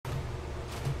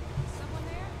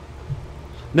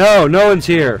No, no one's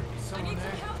here. I need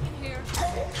some help in here.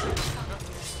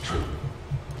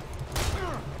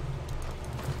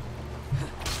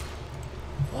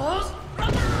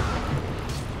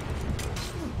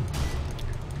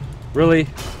 Really?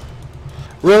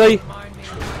 Really? Remind me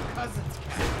of my cousin's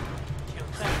cat.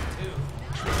 Killed that too.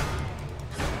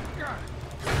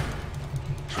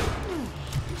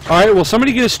 Alright, well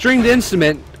somebody get a stringed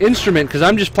instrument, because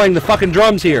I'm just playing the fucking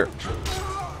drums here.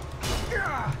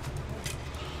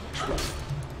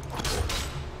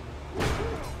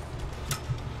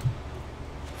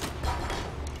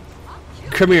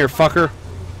 Come here, fucker.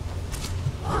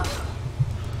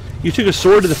 You took a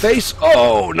sword to the face?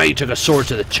 Oh, now you took a sword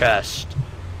to the chest.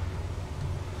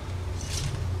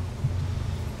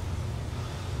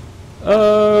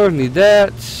 Oh, need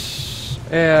that.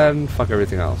 And fuck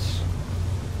everything else.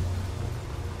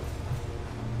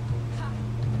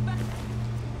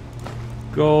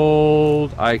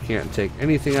 Gold. I can't take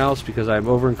anything else because I'm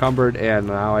over encumbered and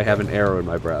now I have an arrow in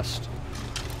my breast.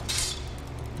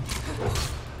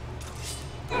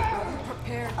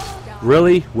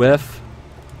 Really? Whiff?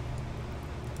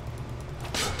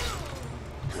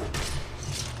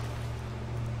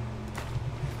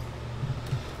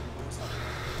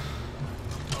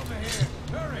 Over here.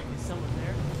 Hurry. Is someone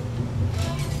there?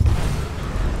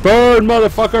 Burn,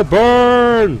 motherfucker,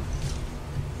 burn!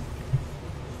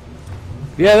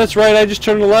 Yeah, that's right, I just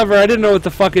turned the lever. I didn't know what the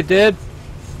fuck it did.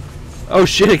 Oh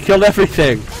shit, it killed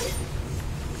everything.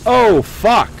 Oh,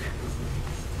 fuck.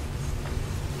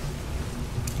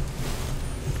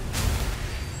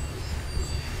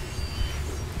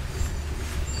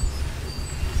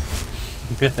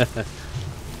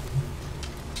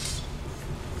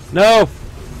 No!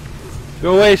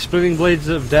 Go away, splitting blades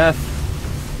of death.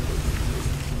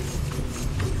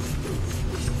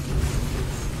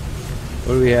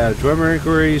 What do we have? Dwemer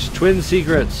Inquiries, Twin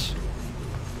Secrets.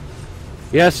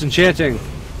 Yes, enchanting.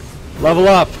 Level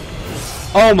up.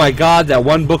 Oh my god, that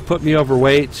one book put me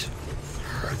overweight.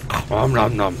 Nom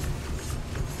nom nom.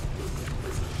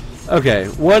 Okay,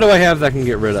 what do I have that I can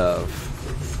get rid of?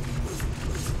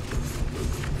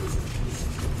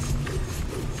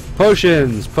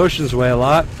 Potions. Potions weigh a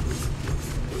lot.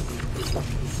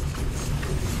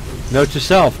 Note to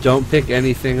self, don't pick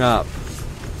anything up.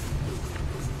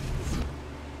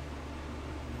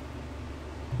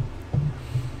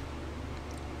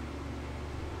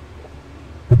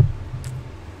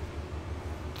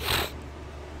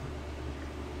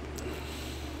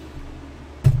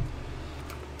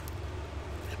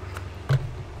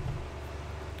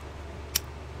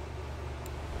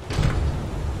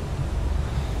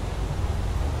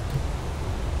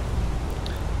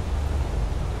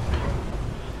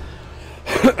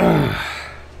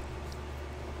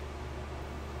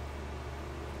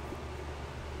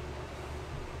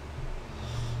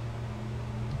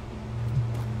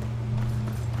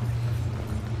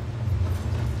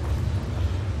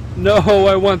 No,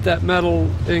 I want that metal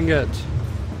ingot.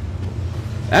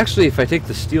 Actually, if I take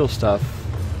the steel stuff,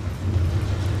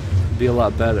 it'd be a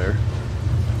lot better.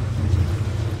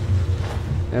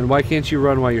 And why can't you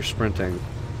run while you're sprinting?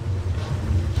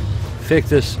 Fix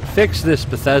this,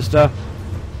 Bethesda.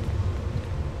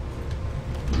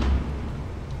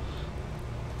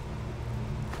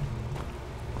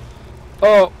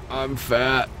 Oh, I'm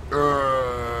fat.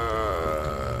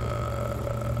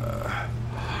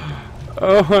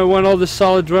 Oh, I want all this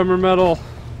solid drummer metal.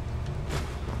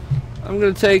 I'm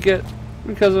gonna take it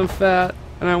because I'm fat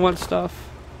and I want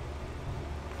stuff.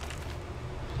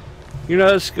 You're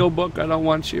not a skill book, I don't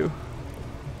want you.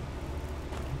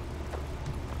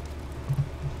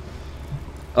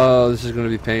 Oh, this is gonna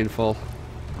be painful.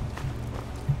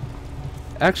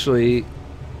 Actually,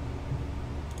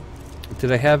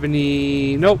 did I have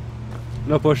any? Nope.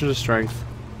 No potions of strength.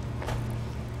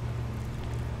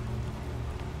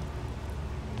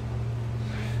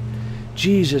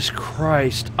 Jesus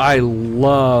Christ, I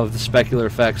love the specular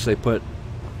effects they put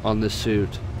on this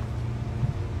suit.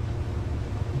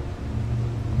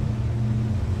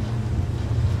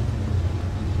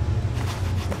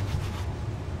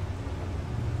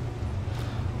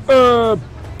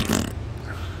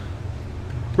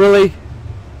 Really?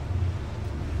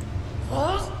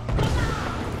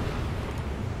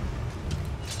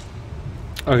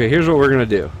 Okay, here's what we're gonna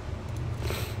do.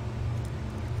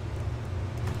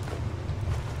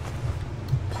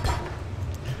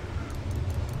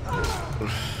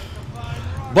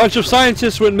 A bunch of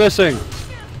scientists went missing.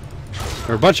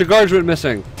 Or a bunch of guards went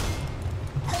missing.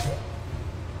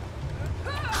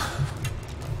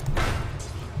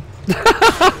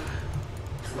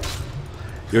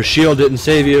 Your shield didn't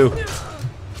save you.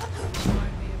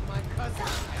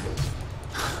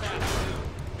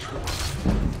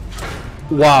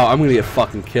 Wow, I'm gonna get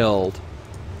fucking killed.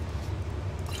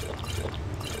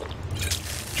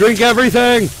 Drink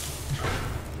everything!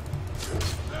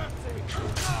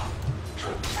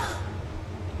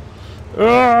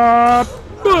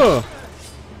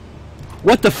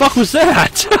 What the fuck was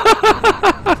that?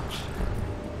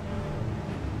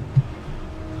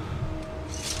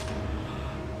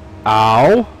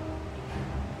 Ow.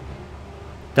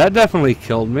 That definitely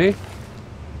killed me.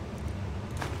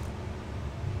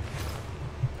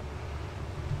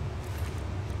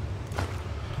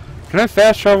 Can I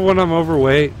fast travel when I'm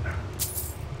overweight?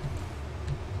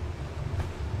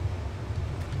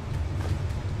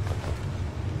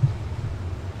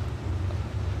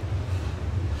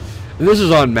 And this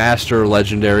is on Master or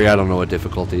Legendary. I don't know what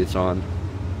difficulty it's on.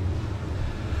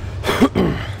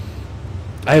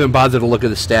 I haven't bothered to look at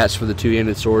the stats for the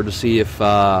two-handed sword to see if...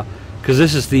 because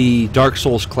this is the Dark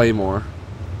Souls Claymore.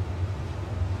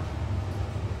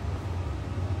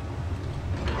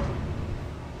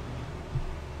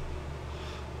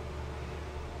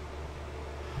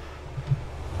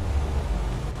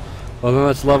 Well, then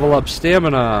let's level up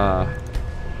stamina.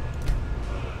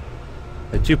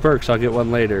 I had 2 perks, I'll get one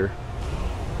later.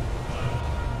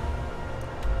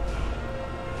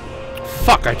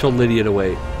 Fuck, I told Lydia to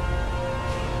wait.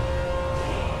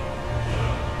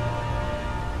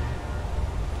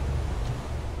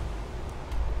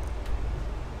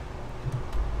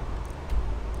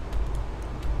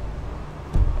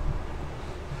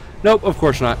 Nope, of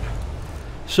course not.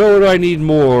 So what do I need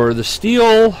more? The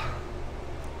steel...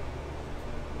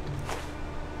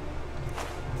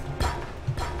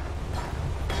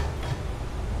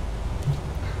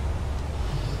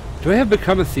 Do I have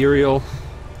become ethereal?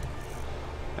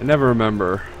 I never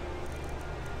remember.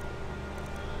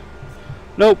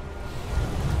 Nope.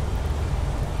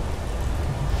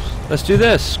 Let's do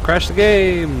this. Crash the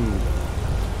game.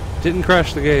 Didn't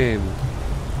crash the game.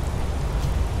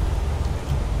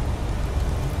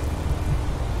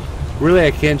 Really,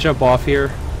 I can't jump off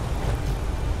here?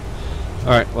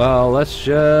 Alright, well, let's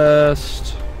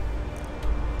just...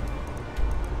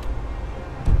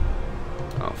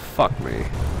 Oh, fuck me.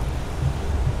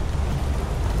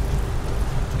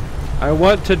 I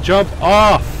want to jump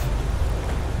off!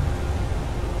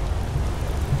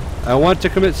 I want to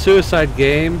commit suicide,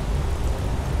 game.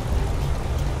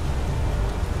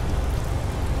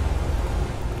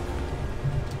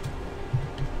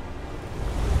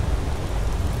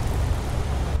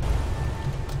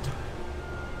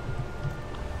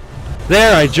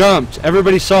 There, I jumped.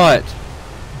 Everybody saw it.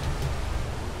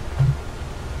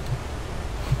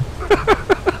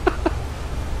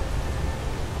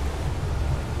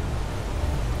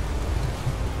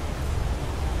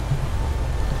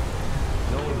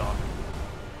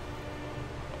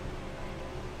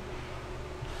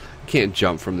 Can't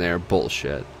jump from there.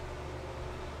 Bullshit.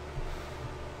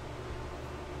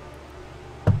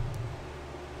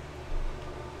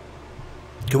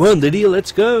 Come on, Lydia,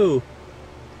 let's go.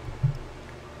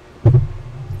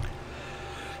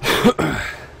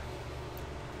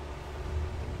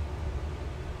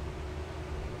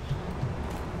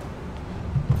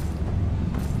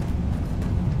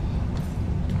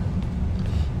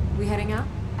 We heading out?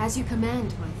 As you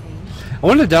command, my thing. I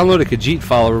wanted to download a Khajiit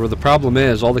follower, but the problem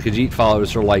is all the Khajiit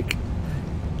followers are like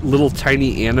little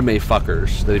tiny anime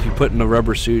fuckers that if you put in a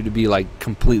rubber suit it'd be like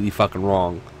completely fucking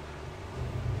wrong.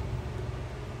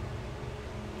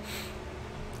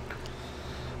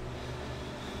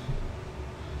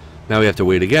 Now we have to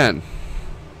wait again.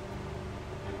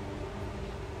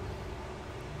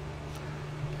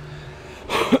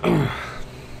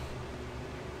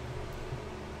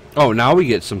 Oh, now we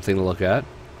get something to look at.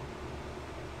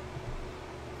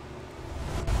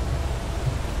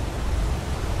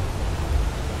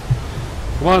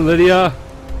 Come on, Lydia.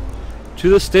 To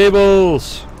the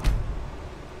stables.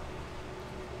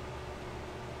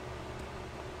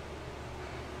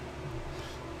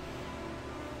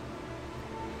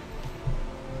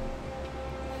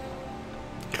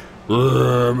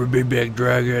 I'm a big bag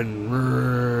dragon.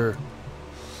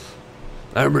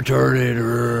 I'm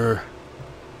retarded.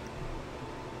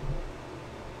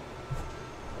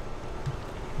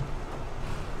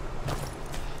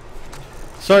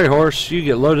 Sorry, horse. You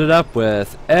get loaded up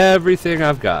with everything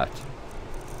I've got.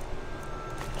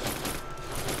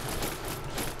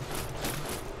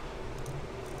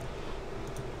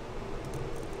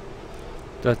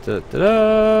 Da da da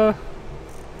da.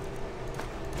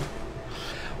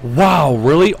 Wow,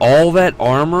 really? All that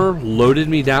armor loaded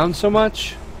me down so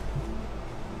much?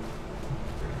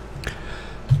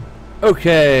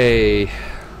 Okay.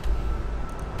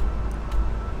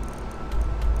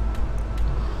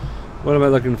 What am I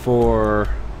looking for?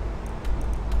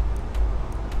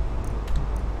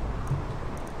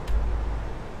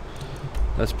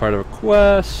 That's part of a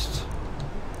quest.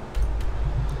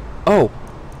 Oh!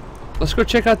 Let's go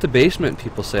check out the basement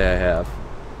people say I have.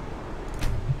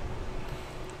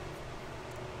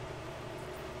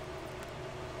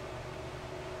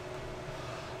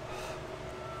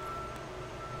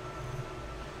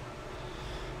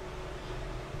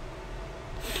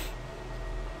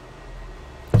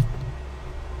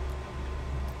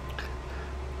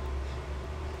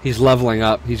 He's leveling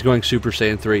up. He's going Super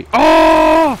Saiyan 3.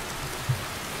 Oh!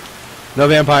 No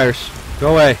vampires.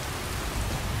 Go away.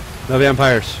 No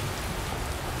vampires.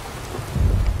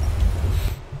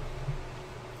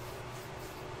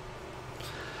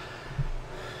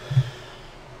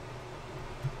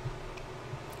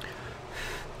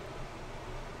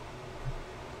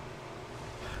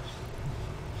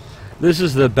 This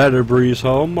is the Better Breeze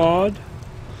Home mod.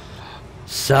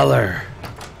 Cellar.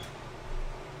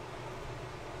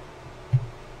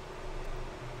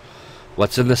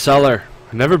 What's in the cellar?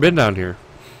 I've never been down here.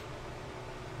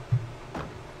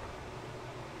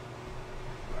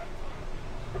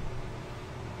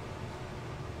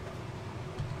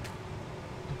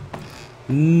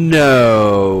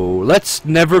 No. Let's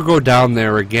never go down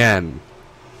there again.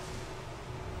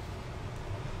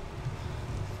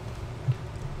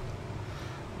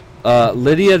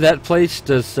 Lydia, that place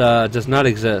does not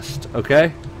exist.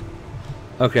 Okay.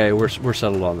 Okay, we're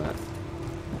settled on that.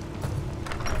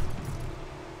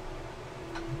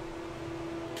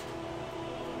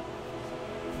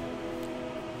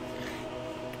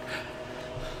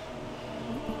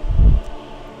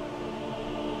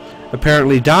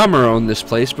 Apparently Dahmer owned this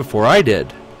place before I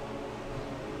did.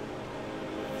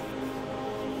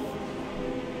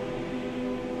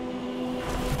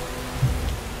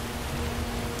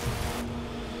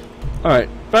 Alright,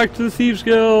 back to the Thieves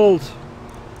Guild.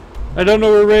 I don't know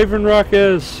where Raven Rock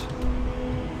is.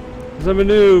 Because I'm a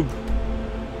noob.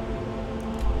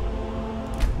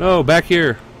 No, back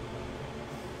here.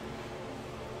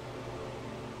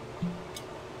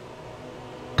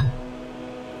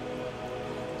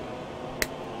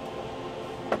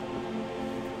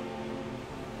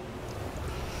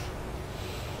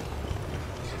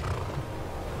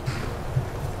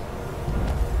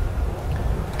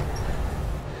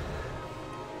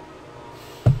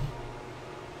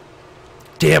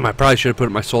 Damn, I probably should have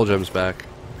put my soul gems back.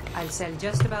 I'll sell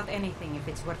just about anything if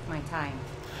it's worth my time.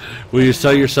 Will you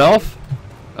sell yourself?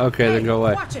 Okay, then go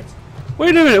away. Watch it. Wait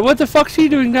a minute, what the fuck's he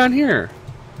doing down here?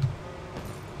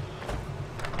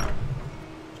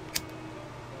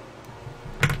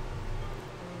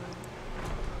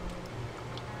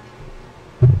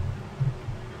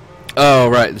 Oh,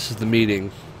 right, this is the meeting.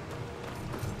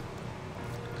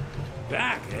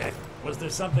 Back, eh? Was there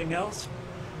something else?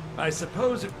 I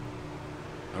suppose it...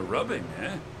 A rubbing,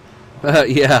 eh?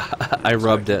 Yeah, I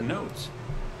rubbed it. Notes.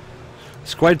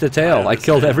 It's quite the tale. I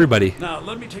killed everybody. Now,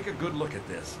 let me take a good look at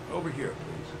this. Over here,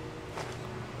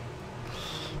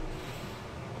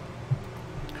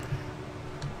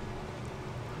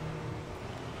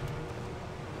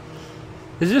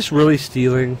 please. Is this really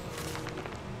stealing?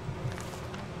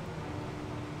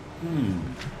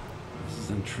 This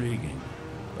is intriguing,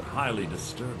 but highly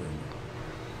disturbing.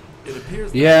 It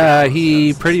appears that Yeah, Gallus he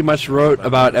has pretty much suspicion wrote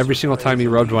about Mercer every single time he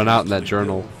Frey's rubbed one out in that allegiance to the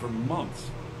journal. Guild for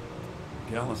months.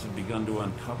 Gallus had begun to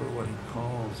uncover what he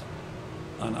calls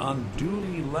an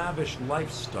unduly lavish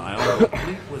lifestyle,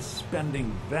 replete with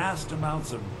spending vast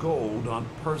amounts of gold on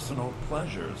personal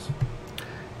pleasures.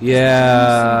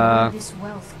 Yeah. Where this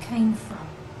wealth came from.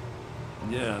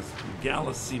 Yes,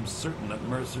 Gallus seems certain that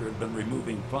Mercer had been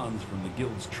removing funds from the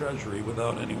guild's treasury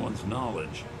without anyone's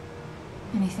knowledge.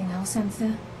 Anything else,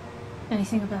 Enthir?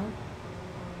 Anything about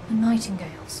the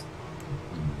Nightingales?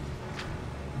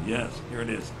 Yes, here it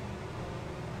is.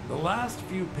 The last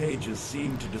few pages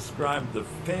seem to describe the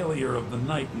failure of the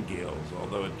Nightingales,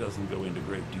 although it doesn't go into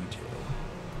great detail.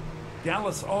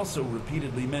 Gallus also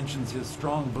repeatedly mentions his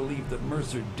strong belief that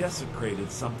Mercer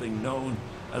desecrated something known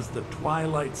as the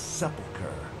Twilight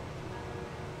Sepulchre.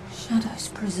 Shadows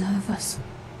preserve us.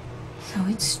 So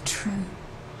it's true.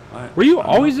 Were you I'm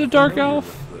always not a dark familiar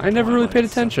elf? with the I never really paid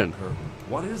Twilight attention. Sepulchre.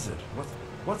 What is it?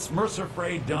 What's Mercer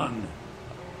Frey done?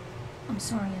 I'm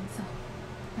sorry, Enthir.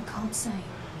 I can't say.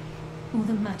 All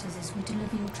that matters is we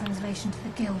deliver your translation to the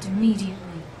guild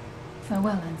immediately.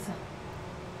 Farewell, Enthir.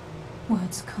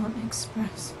 Words can't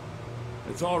express.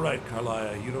 It's all right,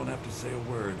 Carlia. You don't have to say a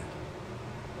word.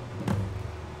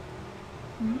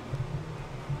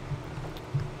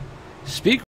 Speak